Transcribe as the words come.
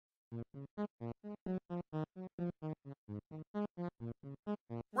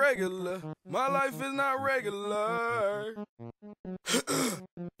Regular, my life is not regular.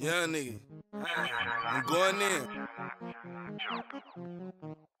 Young nigga, I'm going in.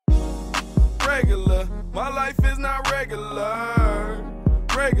 Regular, my life is not regular.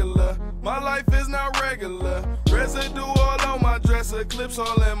 Regular, my life is not regular. Residue all on my dresser, clips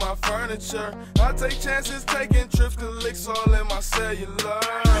all in my furniture. I take chances, taking trips, cause licks all in my cellular.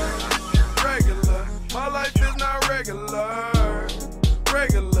 Regular, my life is not regular.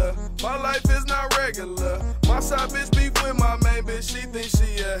 Regular, my life is not regular. My side bitch beef with my main bitch, she thinks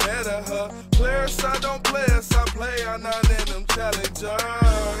she ahead of her. Players, I don't play us, I play, I'm not in them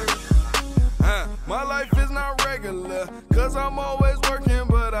challengers. My life is not regular, cause I'm always working,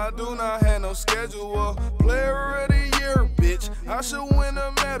 but I do not have no schedule. Player of the year, bitch, I should win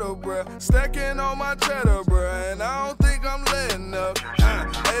a medal, bruh. Stacking on my cheddar, bruh, and I don't think I'm letting up.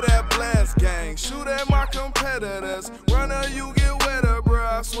 Hey, that blast gang, shoot at my competitors. Runner, you get wetter,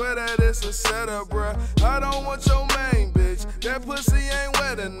 bruh, I swear that it's a setup, bruh. I don't want your main bitch, that pussy ain't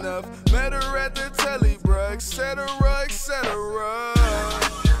wet enough. Met her at the telly, bruh, etc, etc.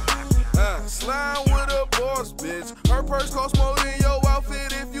 Slime with a boss, bitch. Her purse cost more than your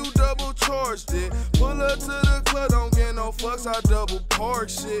outfit if you double charged it. Pull up to the club, don't get no fucks, I double park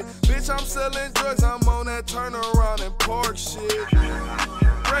shit. Bitch, I'm selling drugs, I'm on that turnaround and park shit.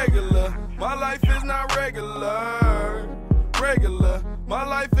 Regular, my life is not regular. Regular, my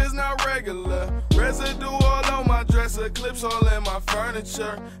life is not regular. Residue all on my dresser, clips all in my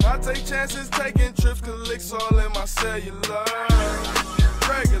furniture. I take chances, taking trips, cause licks all in my cellular.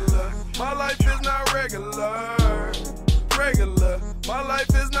 Regular, my life is not regular. Regular, my life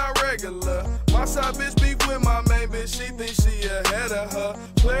is not regular. My side bitch beef with my main bitch, she thinks she ahead of her.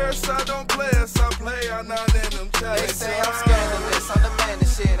 Players, I don't play us, I play, I'm not in them challenges. They say I'm scandalous, I'm the man and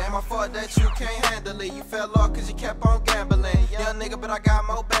shit. Ain't my fault that you can't handle it. You fell off cause you kept on gambling. Young nigga, but I got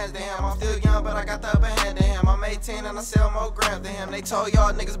more bands than him. I'm still young, but I got the upper hand than him. I'm 18 and I sell more grams than him. They told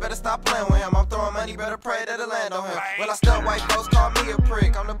y'all niggas better stop playing with him. I'm throwing money, better pray that it land on him. When I stuck, white folks call me a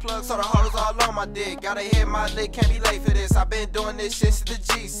prick. I'm the plug, so the hoes all on my dick. Gotta hit my lick, can't be late for this. I been doing this shit since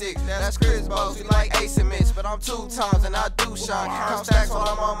the G6. That's CHRISBO, we like Ace and Mitch, but I'm 2 times and I do shine. Count stacks while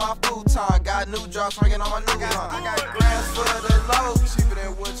I'm on my futon. Got new drops ringing on my new gun. I got grams for the low, cheaper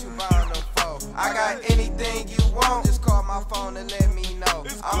than what you buying them for. I got anything you want, just call my phone and let me know.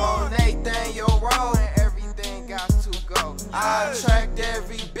 I'm on anything you roll and everything got to go. I attract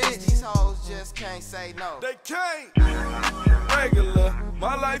every bitch, these hoes just can't say no. They can't. Regular,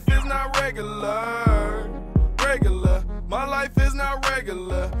 my life is not regular. Regular, my life is not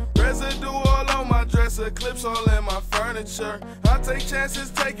regular. Residue all on my dresser, clips all in my furniture. I take chances,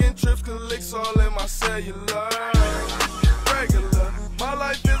 taking trips, cause licks all in my cellular. Regular, my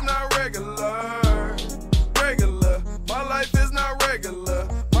life is not regular. Regular, my life is not regular.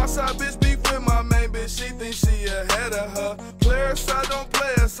 My side bitch beef with my main bitch, she thinks she ahead of her. Players, I don't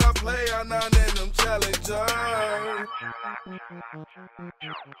play us, I play, I'm not in them challengers.